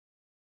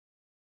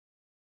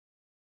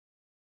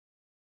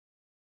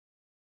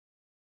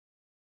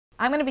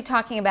I'm going to be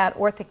talking about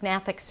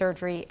orthognathic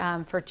surgery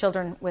for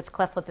children with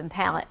cleft lip and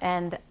palate.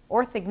 And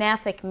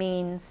orthognathic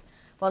means,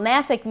 well,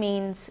 gnathic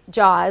means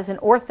jaws, and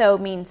ortho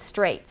means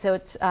straight. So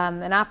it's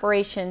an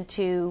operation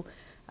to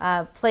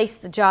place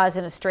the jaws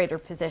in a straighter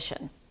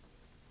position.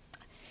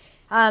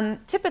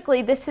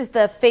 Typically, this is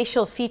the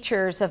facial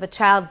features of a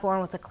child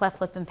born with a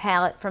cleft lip and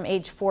palate from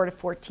age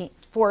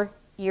 4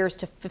 years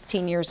to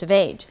 15 years of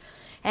age.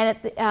 And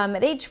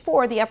at age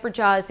 4, the upper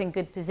jaw is in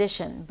good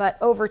position. But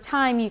over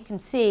time, you can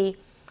see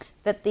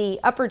that the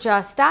upper jaw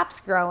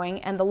stops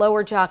growing and the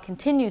lower jaw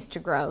continues to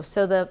grow.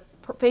 So the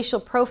facial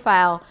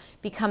profile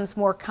becomes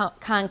more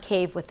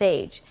concave with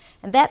age.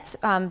 And that's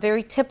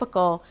very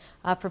typical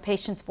for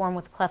patients born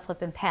with cleft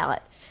lip and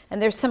palate. And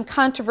there's some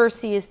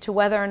controversy as to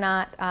whether or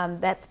not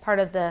that's part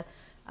of the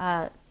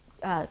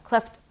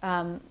cleft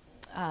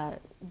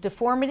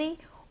deformity,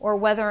 or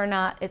whether or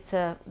not it's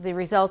the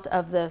result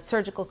of the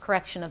surgical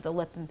correction of the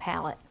lip and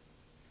palate.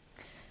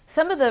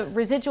 Some of the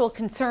residual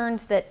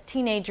concerns that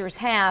teenagers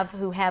have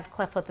who have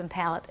cleft lip and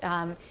palate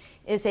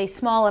is a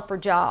small upper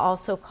jaw,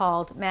 also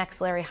called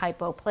maxillary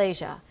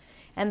hypoplasia.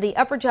 And the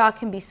upper jaw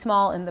can be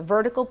small in the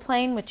vertical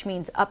plane, which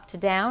means up to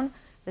down,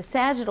 the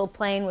sagittal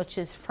plane, which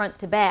is front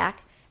to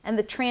back, and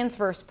the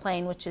transverse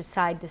plane, which is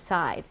side to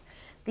side.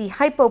 The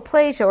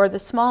hypoplasia, or the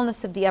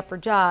smallness of the upper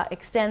jaw,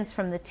 extends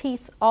from the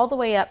teeth all the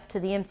way up to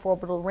the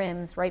infoorbital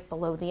rims right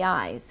below the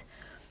eyes.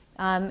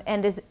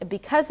 And is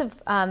because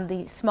of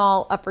the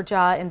small upper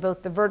jaw in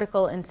both the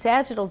vertical and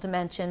sagittal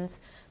dimensions,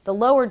 the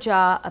lower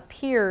jaw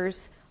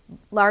appears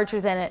larger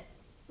than it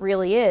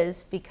really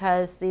is,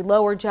 because the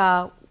lower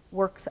jaw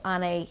works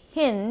on a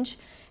hinge,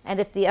 and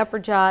if the upper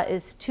jaw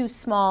is too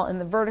small in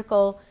the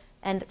vertical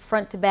and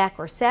front to back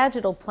or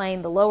sagittal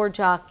plane, the lower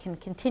jaw can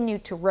continue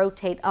to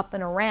rotate up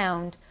and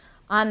around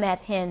on that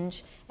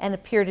hinge and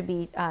appear to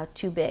be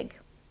too big.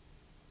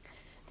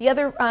 The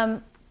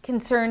other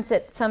concerns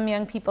that some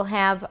young people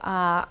have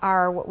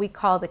are what we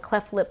call the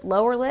cleft lip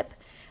lower lip,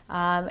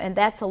 and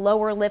that's a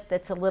lower lip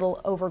that's a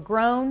little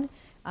overgrown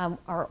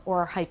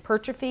or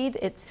hypertrophied.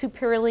 It's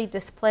superiorly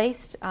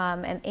displaced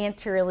and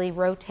anteriorly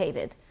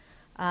rotated.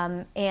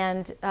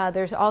 And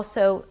there's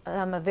also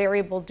a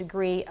variable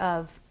degree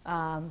of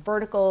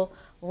vertical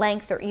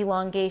length or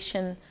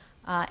elongation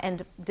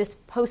and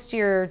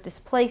posterior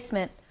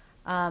displacement,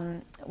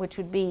 which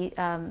would be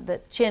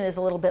the chin is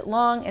a little bit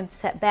long and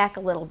set back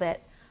a little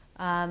bit,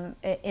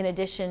 in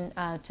addition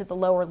to the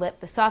lower lip,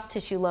 the soft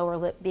tissue lower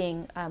lip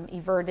being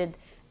everted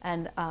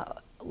and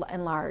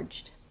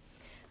enlarged.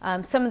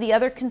 Some of the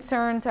other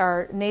concerns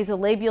are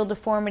nasolabial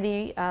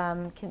deformity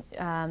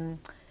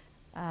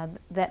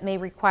that may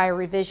require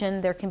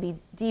revision. There can be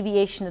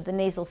deviation of the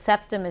nasal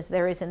septum, as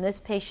there is in this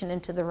patient,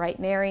 into the right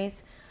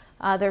nares.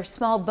 There are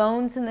small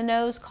bones in the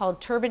nose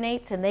called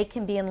turbinates, and they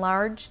can be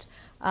enlarged,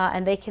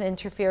 and they can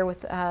interfere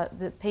with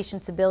the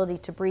patient's ability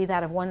to breathe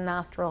out of one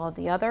nostril or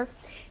the other.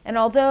 And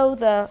although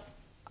the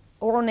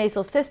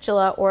oronasal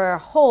fistula,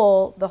 or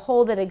the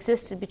hole that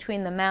existed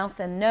between the mouth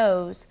and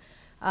nose,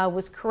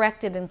 was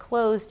corrected and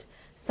closed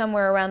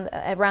somewhere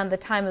around the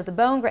time of the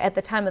bone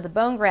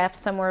graft,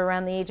 somewhere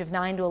around the age of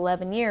 9 to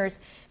 11 years,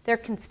 there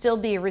can still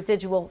be a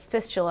residual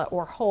fistula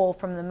or hole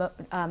from the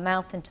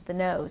mouth into the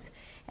nose.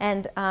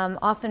 And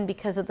often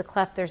because of the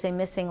cleft, there's a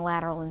missing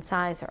lateral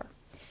incisor.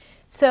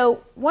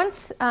 So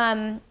once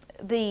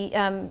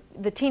the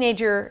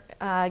teenager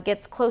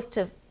gets close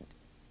to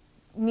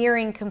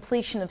nearing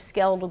completion of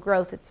skeletal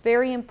growth, it's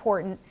very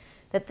important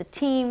that the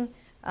team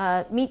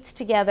meets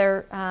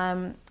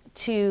together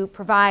to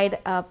provide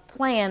a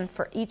plan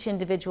for each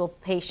individual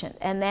patient.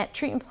 And that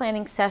treatment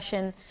planning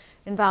session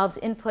involves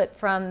input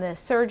from the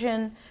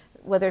surgeon,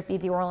 whether it be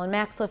the oral and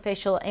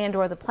maxillofacial and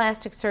or the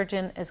plastic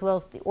surgeon, as well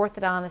as the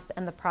orthodontist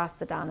and the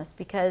prosthodontist,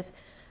 because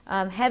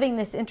having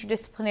this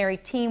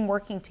interdisciplinary team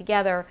working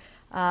together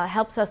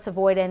helps us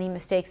avoid any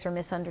mistakes or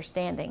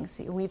misunderstandings.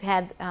 We've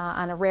had,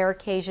 on a rare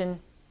occasion,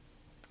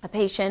 a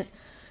patient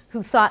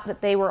who thought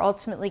that they were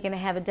ultimately going to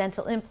have a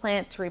dental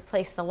implant to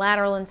replace the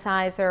lateral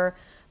incisor,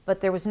 but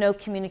there was no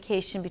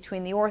communication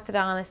between the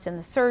orthodontist and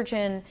the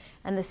surgeon,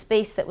 and the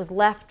space that was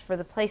left for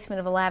the placement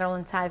of a lateral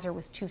incisor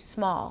was too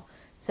small.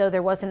 So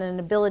there wasn't an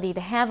ability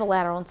to have a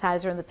lateral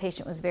incisor, and the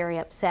patient was very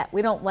upset.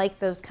 We don't like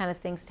those kind of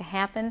things to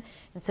happen,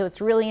 and so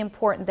it's really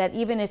important that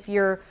even if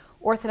your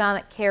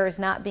orthodontic care is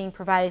not being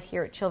provided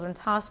here at Children's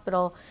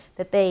Hospital,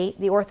 that the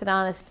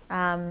orthodontist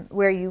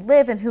where you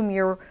live and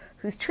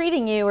who's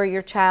treating you or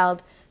your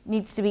child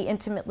needs to be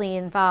intimately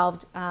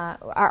involved.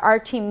 Our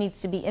team needs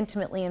to be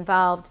intimately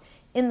involved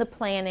in the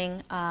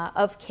planning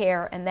of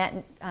care, and that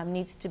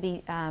needs to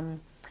be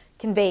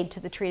conveyed to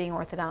the treating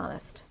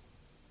orthodontist.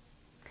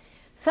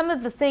 Some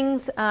of the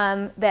things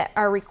that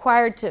are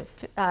required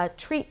to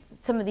treat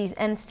some of these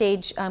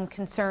end-stage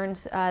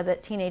concerns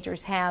that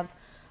teenagers have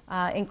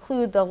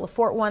include the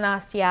Lefort 1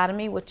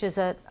 osteotomy, which is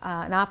an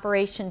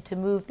operation to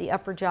move the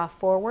upper jaw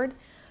forward.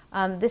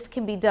 This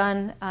can be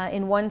done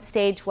in one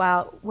stage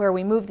where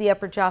we move the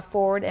upper jaw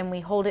forward and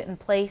we hold it in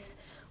place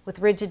with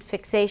rigid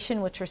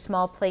fixation, which are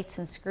small plates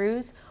and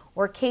screws,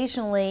 or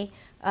occasionally,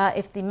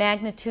 if the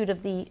magnitude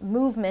of the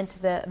movement,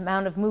 the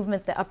amount of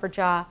movement the upper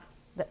jaw,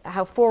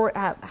 how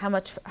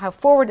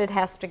forward it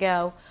has to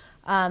go,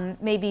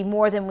 may be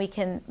more than we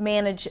can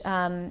manage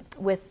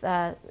with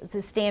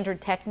the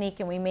standard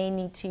technique, and we may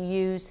need to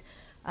use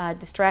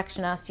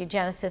distraction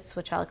osteogenesis,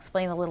 which I'll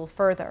explain a little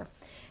further.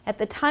 At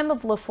the time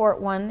of Lefort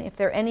 1, if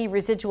there are any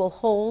residual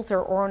holes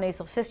or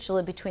oronasal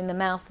fistula between the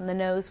mouth and the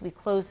nose, we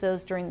close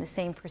those during the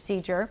same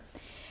procedure.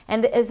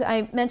 And as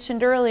I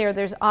mentioned earlier,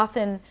 there's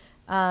often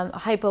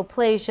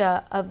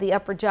hypoplasia of the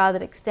upper jaw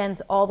that extends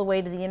all the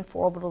way to the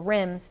infraorbital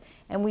rims,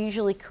 and we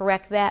usually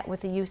correct that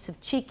with the use of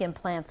cheek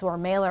implants or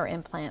malar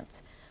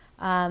implants.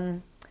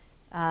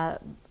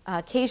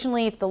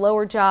 Occasionally, if the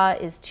lower jaw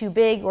is too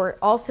big or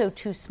also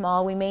too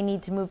small, we may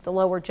need to move the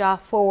lower jaw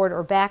forward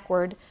or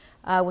backward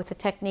with the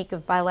technique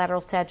of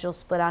bilateral sagittal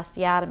split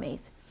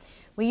osteotomies.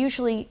 We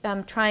usually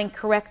try and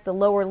correct the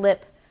lower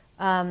lip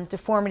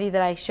deformity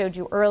that I showed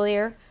you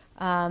earlier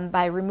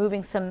by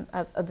removing some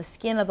of the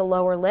skin of the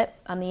lower lip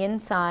on the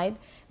inside,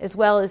 as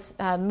well as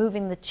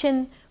moving the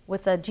chin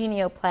with a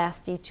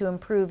genioplasty to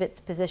improve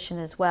its position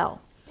as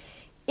well.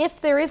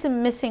 If there is a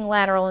missing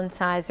lateral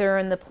incisor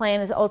and the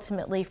plan is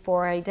ultimately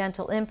for a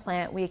dental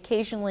implant, we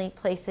occasionally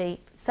place a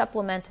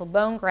supplemental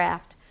bone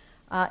graft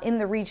in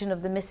the region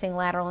of the missing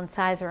lateral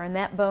incisor, and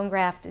that bone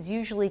graft is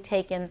usually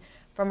taken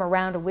from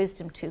around a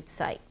wisdom tooth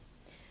site.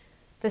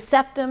 The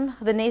septum,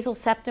 the nasal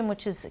septum,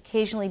 which is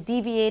occasionally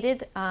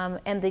deviated,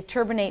 and the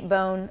turbinate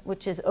bone,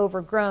 which is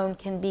overgrown,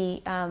 can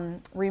be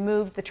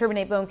removed. The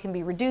turbinate bone can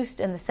be reduced,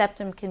 and the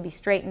septum can be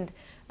straightened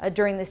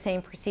during the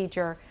same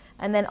procedure.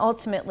 And then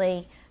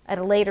ultimately, at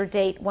a later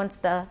date, once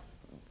the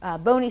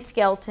bony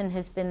skeleton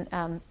has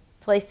been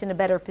placed in a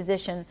better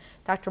position,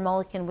 Dr.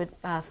 Mulliken would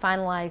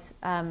finalize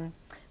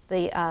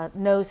the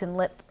nose and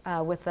lip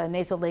with a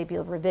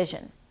nasolabial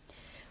revision.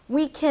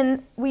 We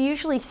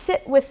usually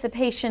sit with the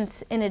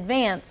patients in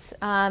advance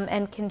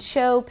and can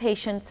show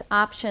patients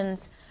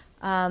options,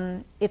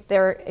 if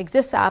there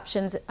exists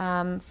options,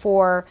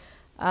 for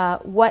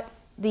what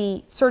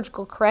the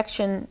surgical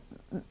correction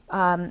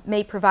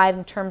may provide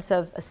in terms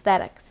of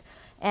aesthetics.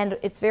 And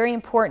it's very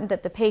important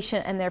that the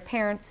patient and their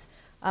parents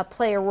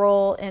play a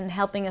role in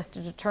helping us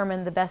to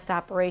determine the best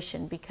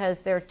operation,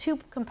 because there are two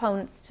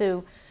components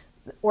to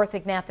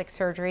orthognathic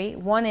surgery.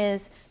 One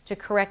is to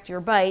correct your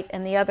bite,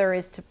 and the other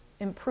is to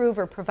improve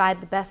or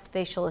provide the best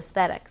facial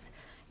aesthetics.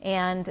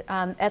 And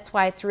that's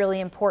why it's really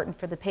important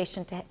for the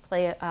patient to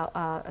play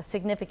a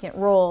significant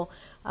role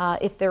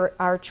if there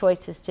are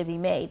choices to be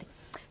made.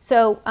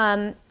 So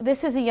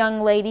this is a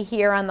young lady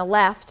here on the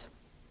left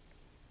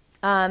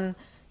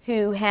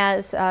who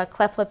has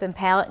cleft lip and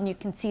palate, and you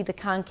can see the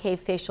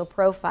concave facial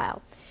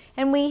profile.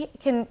 And we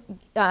can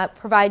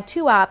provide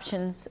two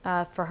options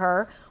for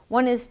her.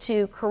 One is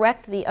to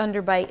correct the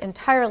underbite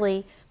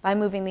entirely by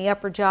moving the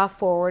upper jaw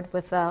forward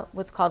with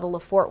what's called a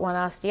Lefort 1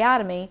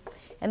 osteotomy.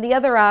 And the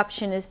other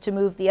option is to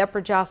move the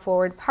upper jaw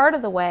forward part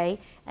of the way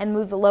and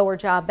move the lower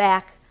jaw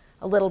back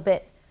a little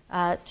bit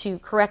to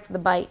correct the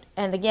bite.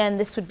 And again,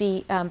 this would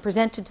be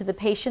presented to the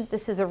patient.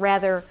 This is a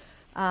rather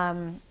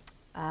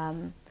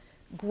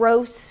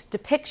gross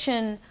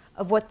depiction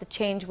of what the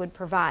change would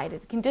provide.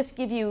 It can just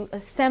give you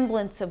a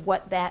semblance of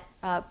what that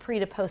pre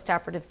to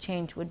post-operative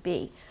change would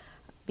be,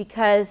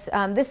 because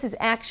this is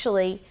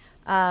actually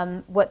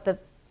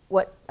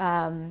what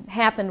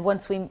happened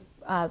once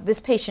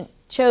this patient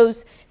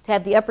chose to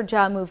have the upper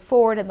jaw move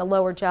forward and the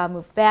lower jaw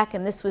moved back,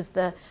 and this was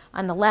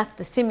on the left,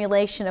 the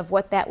simulation of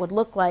what that would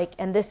look like,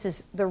 and this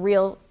is the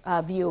real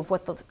view of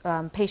what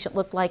the patient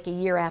looked like a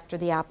year after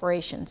the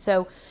operation.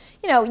 So,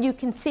 you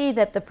can see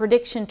that the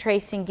prediction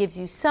tracing gives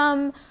you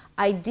some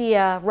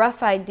idea,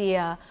 rough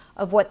idea,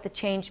 of what the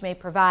change may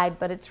provide,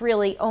 but it's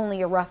really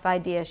only a rough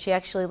idea. She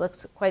actually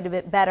looks quite a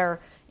bit better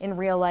in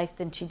real life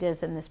than she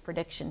does in this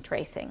prediction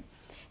tracing.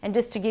 And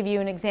just to give you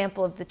an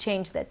example of the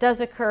change that does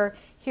occur,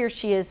 here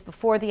she is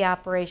before the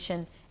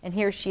operation, and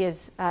here she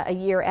is a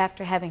year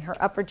after having her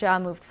upper jaw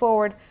moved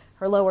forward,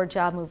 her lower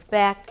jaw moved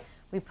back.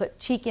 We put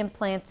cheek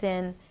implants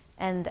in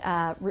and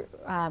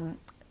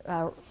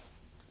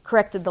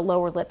corrected the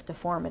lower lip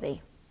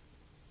deformity.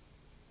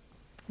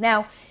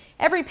 Now,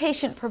 every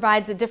patient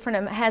has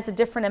a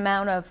different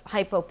amount of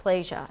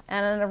hypoplasia,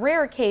 and on a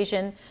rare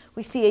occasion,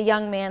 we see a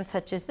young man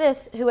such as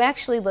this who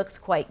actually looks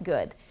quite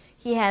good.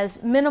 He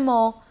has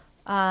minimal,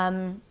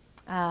 I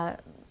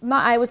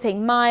would say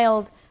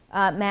mild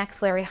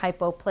maxillary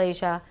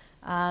hypoplasia,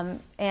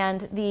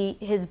 and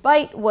his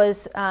bite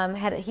was,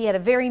 he had a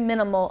very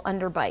minimal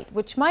underbite,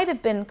 which might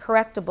have been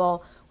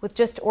correctable with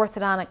just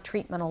orthodontic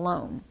treatment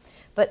alone.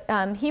 But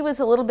he was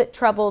a little bit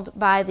troubled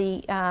by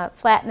the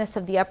flatness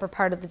of the upper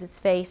part of his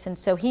face, and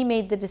so he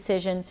made the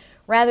decision,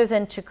 rather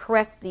than to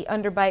correct the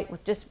underbite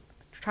with just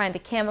trying to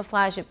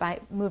camouflage it by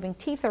moving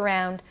teeth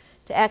around,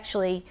 to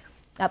actually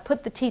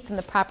put the teeth in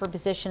the proper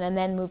position and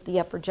then move the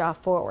upper jaw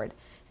forward.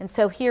 And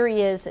so here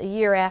he is a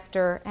year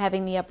after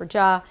having the upper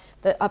jaw.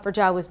 The upper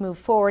jaw was moved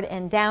forward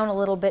and down a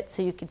little bit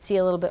so you could see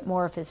a little bit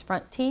more of his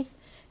front teeth.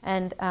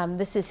 And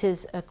this is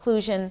his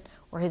occlusion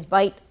or his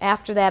bite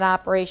after that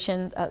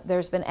operation.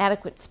 There's been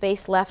adequate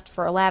space left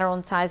for a lateral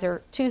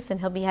incisor tooth, and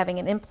he'll be having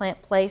an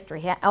implant placed, or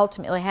he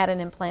ultimately had an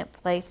implant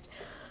placed.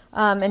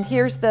 And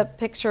here's the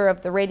picture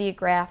of the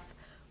radiograph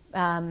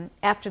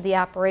after the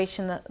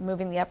operation,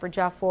 moving the upper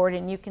jaw forward,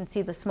 and you can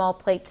see the small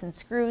plates and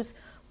screws,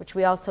 which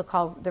we also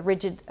call the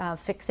rigid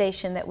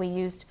fixation that we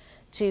used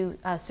to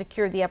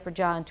secure the upper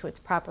jaw into its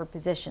proper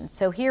position.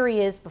 So here he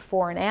is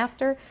before and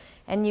after,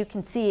 and you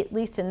can see, at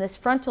least in this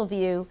frontal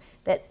view,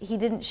 that he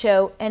didn't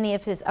show any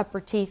of his upper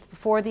teeth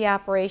before the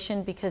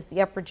operation because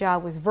the upper jaw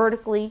was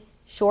vertically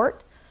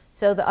short.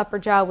 So the upper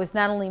jaw was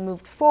not only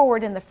moved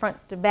forward in the front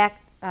to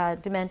back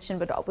dimension,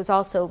 but it was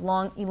also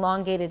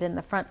elongated in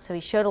the front, so he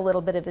showed a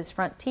little bit of his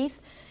front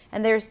teeth.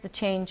 And there's the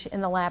change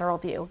in the lateral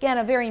view. Again,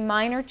 a very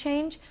minor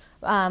change,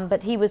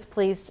 but he was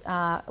pleased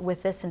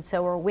with this, and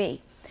so are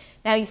we.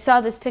 Now, you saw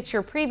this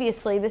picture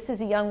previously. This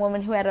is a young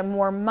woman who had a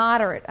more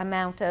moderate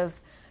amount of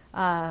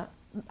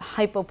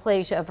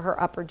hypoplasia of her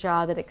upper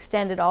jaw that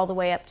extended all the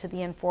way up to the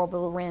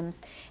infoorbital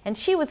rims. And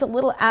she was a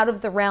little out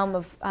of the realm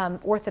of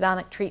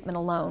orthodontic treatment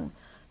alone.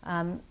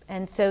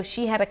 And so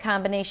she had a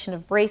combination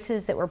of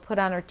braces that were put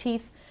on her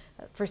teeth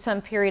for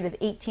some period of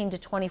 18 to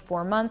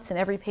 24 months, and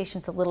every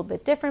patient's a little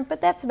bit different, but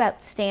that's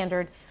about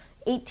standard.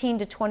 18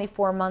 to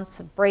 24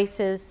 months of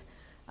braces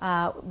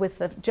with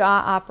the jaw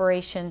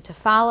operation to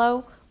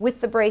follow,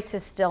 with the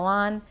braces still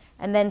on,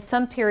 and then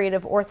some period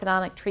of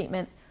orthodontic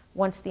treatment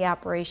once the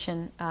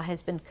operation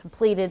has been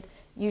completed,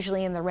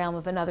 usually in the realm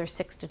of another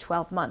 6 to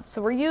 12 months.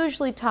 So we're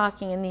usually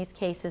talking in these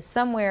cases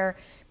somewhere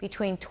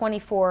between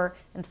 24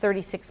 and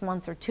 36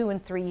 months, or 2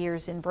 and 3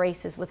 years in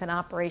braces, with an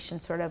operation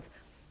sort of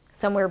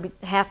somewhere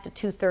half to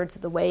 2/3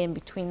 of the way in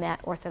between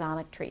that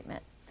orthodontic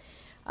treatment.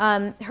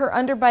 Her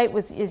underbite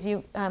was, as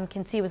you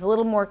can see, was a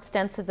little more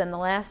extensive than the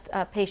last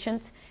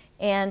patient's,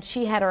 and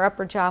she had her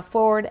upper jaw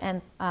forward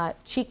and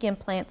cheek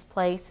implants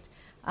placed,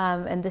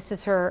 and this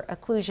is her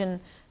occlusion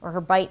or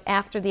her bite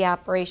after the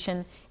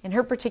operation. In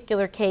her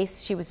particular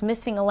case, she was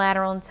missing a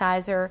lateral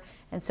incisor,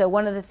 and so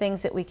one of the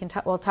things that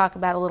we'll talk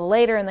about a little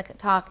later in the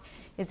talk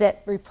is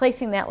that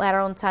replacing that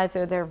lateral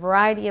incisor, there are a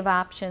variety of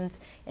options.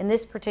 In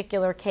this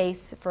particular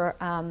case, for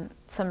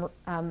some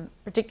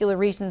particular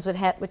reasons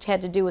which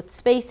had to do with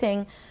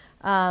spacing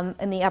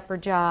in the upper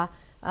jaw,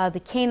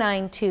 the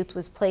canine tooth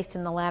was placed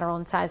in the lateral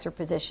incisor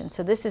position.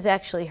 So this is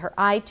actually her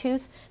eye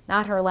tooth,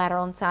 not her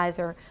lateral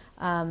incisor,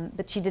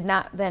 but she did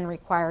not then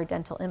require a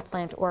dental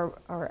implant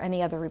or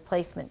any other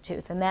replacement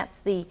tooth. And that's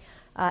the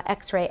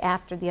x-ray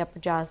after the upper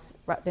jaw's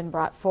been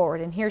brought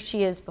forward. And here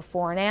she is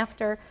before and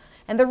after.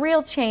 And the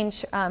real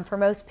change for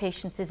most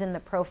patients is in the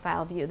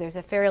profile view. There's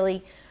a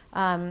fairly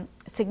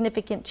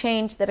significant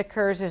change that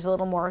occurs. There's a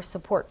little more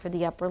support for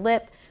the upper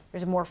lip.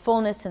 There's more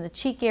fullness in the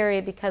cheek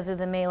area because of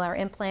the malar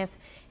implants.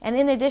 And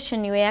in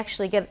addition, you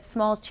actually get a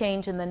small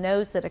change in the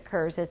nose that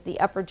occurs as the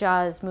upper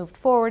jaw is moved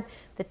forward,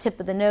 the tip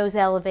of the nose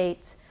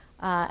elevates,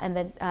 and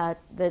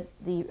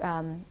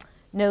the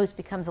nose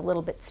becomes a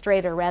little bit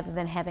straighter rather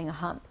than having a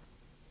hump.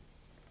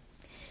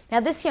 Now,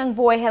 this young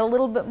boy had a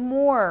little bit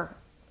more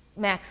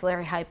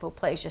maxillary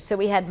hypoplasia. So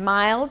we had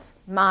mild,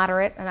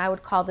 moderate, and I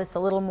would call this a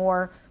little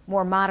more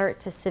moderate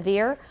to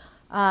severe.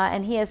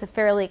 And he has a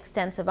fairly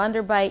extensive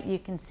underbite. You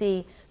can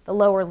see the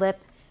lower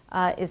lip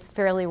is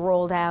fairly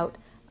rolled out.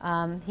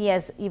 He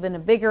has even a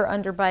bigger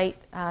underbite.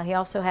 He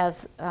also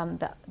has,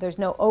 there's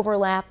no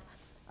overlap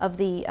of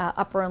the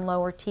upper and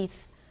lower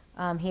teeth.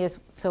 He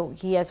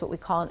has what we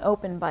call an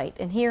open bite.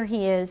 And here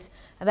he is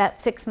about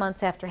 6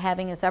 months after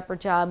having his upper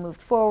jaw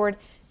moved forward,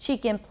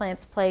 cheek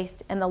implants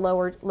placed, and the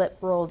lower lip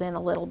rolled in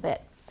a little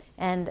bit.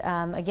 And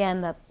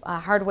again, the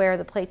hardware,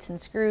 the plates and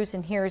screws,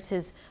 and here's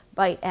his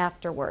bite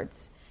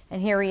afterwards.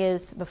 And here he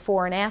is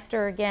before and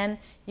after again.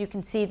 You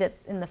can see that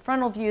in the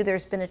frontal view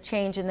there's been a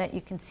change in that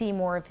you can see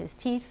more of his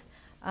teeth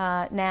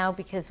now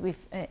because we've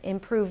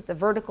improved the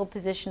vertical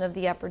position of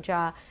the upper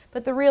jaw.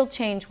 But the real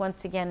change,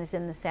 once again, is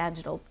in the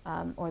sagittal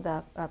or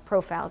the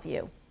profile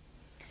view.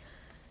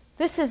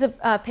 This is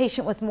a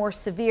patient with more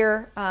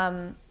severe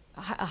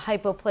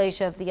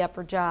hypoplasia of the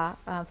upper jaw,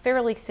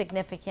 fairly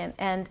significant.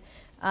 And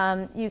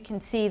you can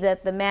see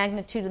that the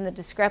magnitude and the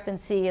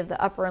discrepancy of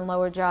the upper and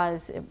lower jaw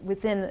is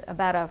within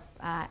about a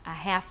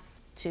half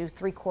to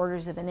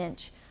 3/4 of an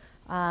inch.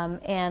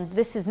 And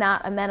this is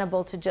not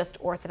amenable to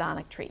just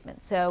orthodontic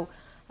treatment. So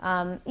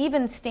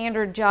even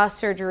standard jaw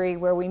surgery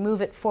where we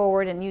move it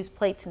forward and use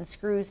plates and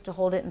screws to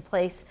hold it in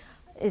place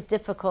is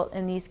difficult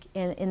in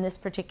this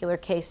particular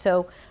case.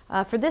 So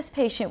for this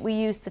patient, we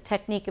used the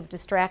technique of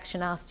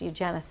distraction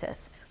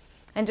osteogenesis.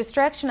 And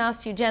distraction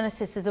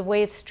osteogenesis is a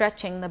way of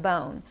stretching the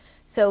bone.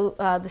 So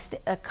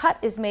a cut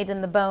is made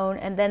in the bone,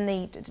 and then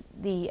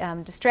the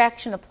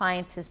distraction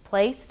appliance is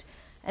placed,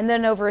 and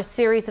then over a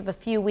series of a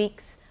few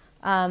weeks,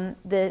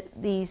 the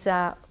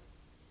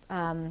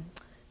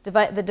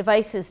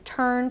device is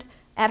turned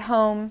at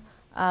home,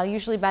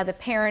 usually by the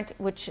parent,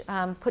 which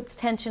puts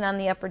tension on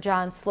the upper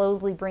jaw and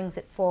slowly brings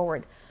it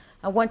forward.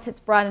 Once it's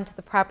brought into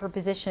the proper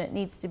position, it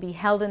needs to be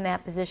held in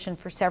that position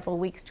for several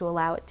weeks to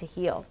allow it to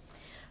heal.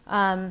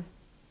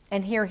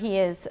 And here he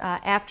is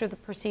after the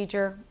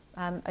procedure,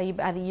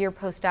 about a year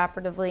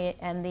post-operatively,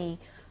 and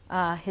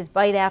his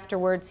bite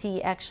afterwards.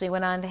 He actually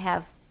went on to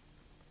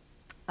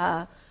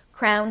have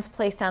crowns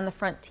placed on the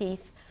front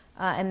teeth,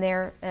 and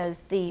there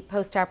is the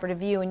post-operative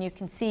view. And you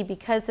can see,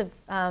 because of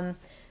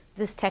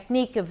this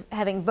technique of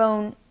having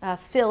bone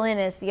fill in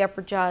as the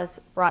upper jaw is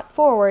brought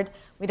forward,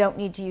 we don't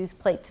need to use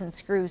plates and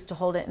screws to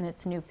hold it in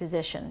its new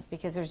position,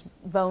 because there's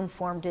bone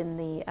formed in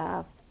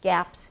the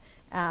gaps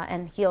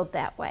and healed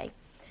that way.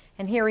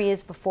 And here he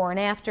is before and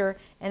after,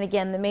 and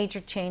again the major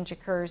change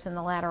occurs in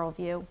the lateral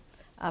view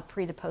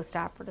pre to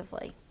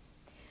post-operatively.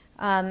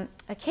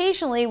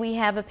 Occasionally we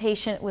have a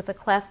patient with a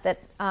cleft that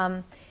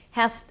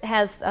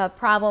has a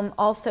problem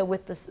also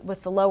with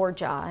the lower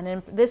jaw, and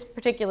in this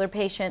particular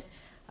patient,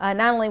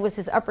 not only was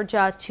his upper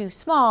jaw too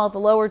small, the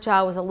lower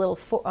jaw was a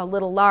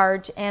little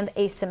large and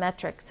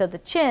asymmetric. So the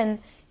chin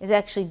is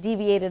actually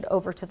deviated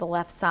over to the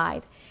left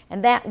side.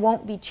 And that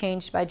won't be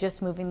changed by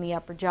just moving the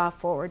upper jaw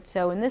forward.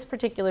 So in this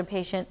particular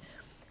patient,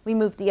 we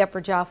moved the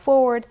upper jaw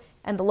forward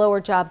and the lower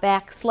jaw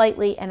back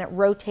slightly, and it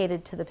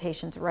rotated to the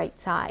patient's right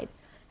side.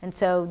 And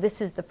so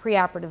this is the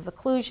preoperative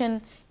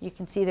occlusion. You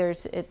can see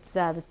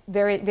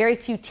very, very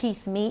few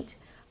teeth meet.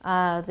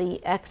 The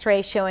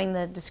X-ray showing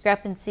the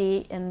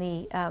discrepancy in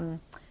the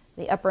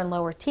upper and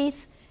lower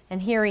teeth,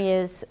 and here he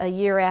is a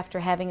year after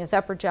having his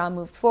upper jaw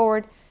moved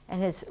forward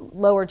and his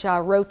lower jaw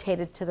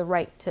rotated to the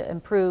right to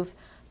improve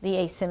the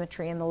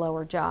asymmetry in the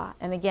lower jaw.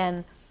 And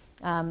again,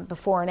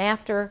 before and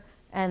after,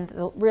 and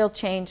the real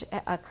change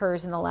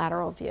occurs in the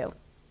lateral view.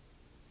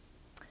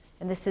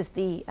 And this is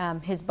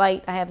his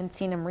bite. I haven't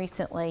seen him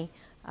recently,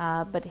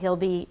 but he'll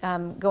be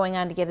going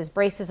on to get his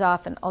braces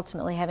off and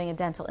ultimately having a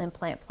dental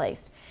implant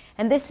placed.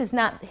 And this is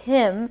not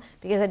him,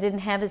 because I didn't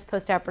have his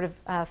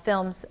postoperative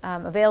films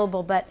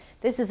available, but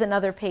this is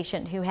another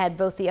patient who had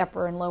both the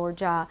upper and lower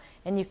jaw,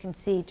 and you can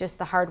see just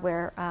the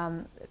hardware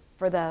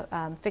for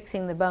the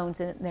fixing the bones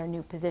in their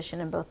new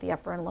position in both the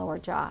upper and lower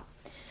jaw.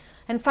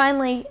 And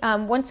finally,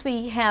 once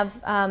we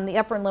have the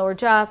upper and lower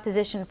jaw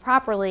positioned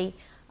properly,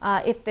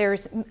 if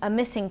there's a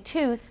missing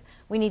tooth,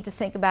 we need to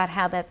think about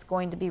how that's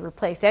going to be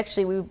replaced.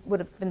 Actually, we would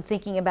have been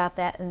thinking about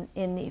that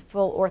in the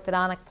full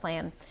orthodontic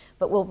plan,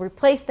 but we'll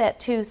replace that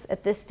tooth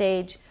at this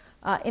stage.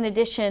 In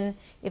addition,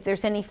 if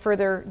there's any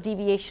further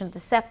deviation of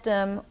the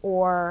septum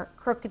or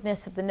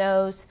crookedness of the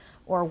nose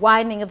or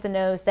widening of the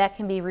nose, that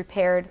can be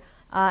repaired,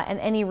 and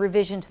any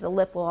revision to the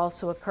lip will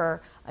also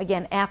occur,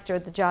 again, after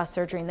the jaw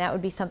surgery, and that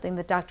would be something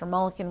that Dr.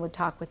 Mulliken would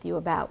talk with you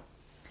about.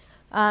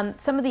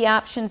 Some of the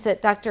options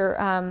that Dr.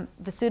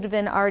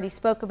 Vasudevin already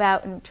spoke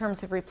about in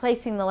terms of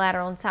replacing the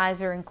lateral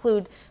incisor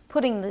include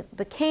putting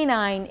the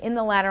canine in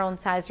the lateral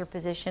incisor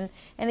position,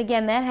 and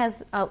again that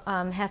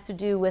has to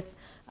do with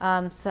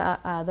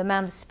the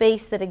amount of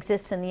space that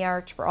exists in the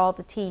arch for all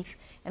the teeth,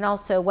 and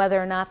also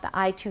whether or not the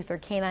eye tooth or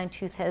canine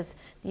tooth has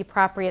the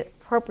appropriate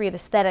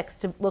aesthetics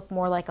to look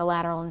more like a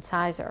lateral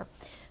incisor.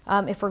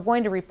 If we're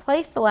going to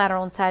replace the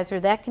lateral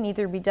incisor, that can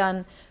either be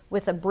done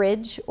with a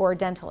bridge or a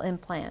dental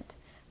implant.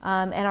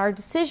 And our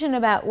decision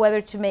about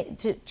whether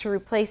to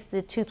replace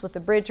the tooth with a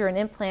bridge or an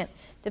implant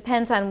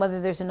depends on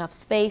whether there's enough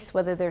space,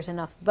 whether there's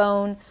enough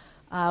bone,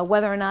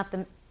 whether or not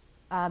the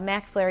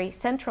maxillary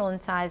central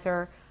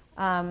incisor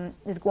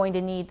is going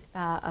to need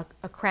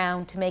a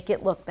crown to make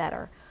it look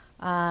better.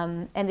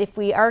 And if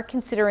we are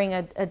considering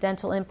a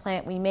dental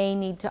implant, we may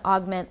need to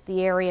augment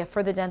the area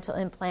for the dental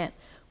implant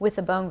with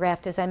a bone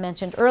graft. As I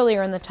mentioned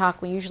earlier in the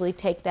talk, we usually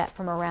take that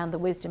from around the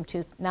wisdom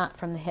tooth, not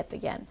from the hip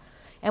again.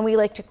 And we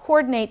like to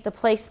coordinate the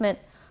placement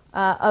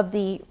of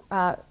the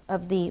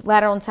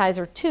lateral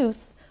incisor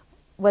tooth,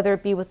 whether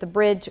it be with the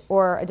bridge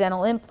or a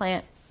dental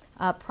implant,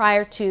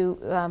 prior to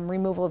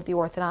removal of the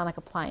orthodontic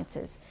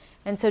appliances.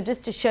 And so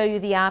just to show you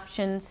the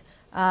options,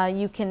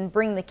 you can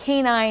bring the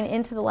canine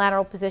into the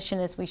lateral position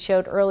as we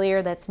showed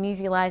earlier. That's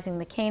mesializing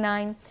the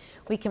canine.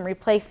 We can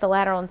replace the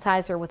lateral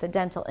incisor with a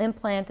dental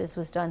implant, as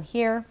was done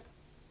here.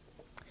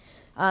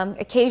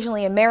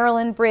 Occasionally a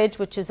Maryland bridge,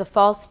 which is a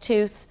false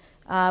tooth,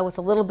 with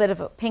a little bit of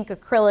a pink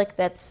acrylic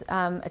that's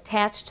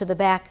attached to the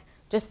back,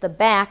 just the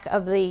back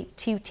of the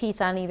two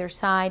teeth on either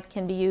side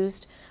can be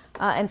used.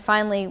 And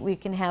finally, we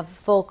can have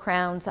full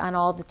crowns on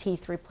all the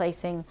teeth,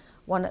 replacing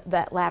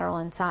that lateral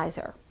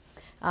incisor.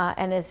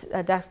 And as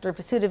Dr.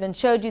 Vasudevin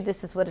showed you,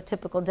 this is what a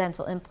typical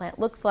dental implant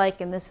looks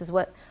like, and this is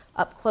what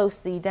up close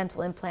the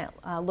dental implant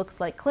looks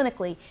like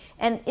clinically.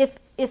 And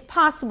if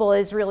possible,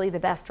 is really the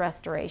best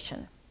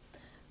restoration.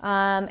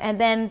 And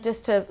then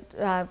just to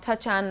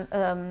touch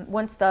on,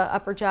 once the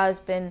upper jaw has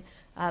been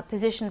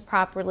positioned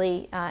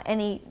properly,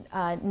 any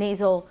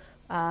nasal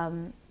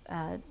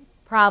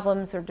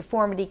problems or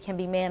deformity can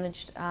be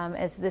managed,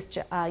 as this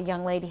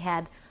young lady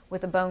had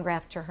with a bone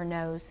graft to her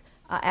nose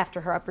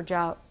after her upper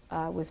jaw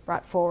was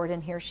brought forward,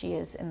 and here she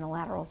is in the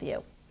lateral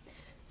view.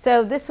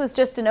 So this was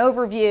just an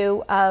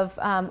overview of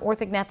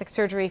orthognathic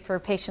surgery for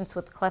patients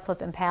with cleft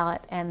lip and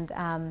palate, and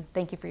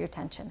thank you for your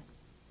attention.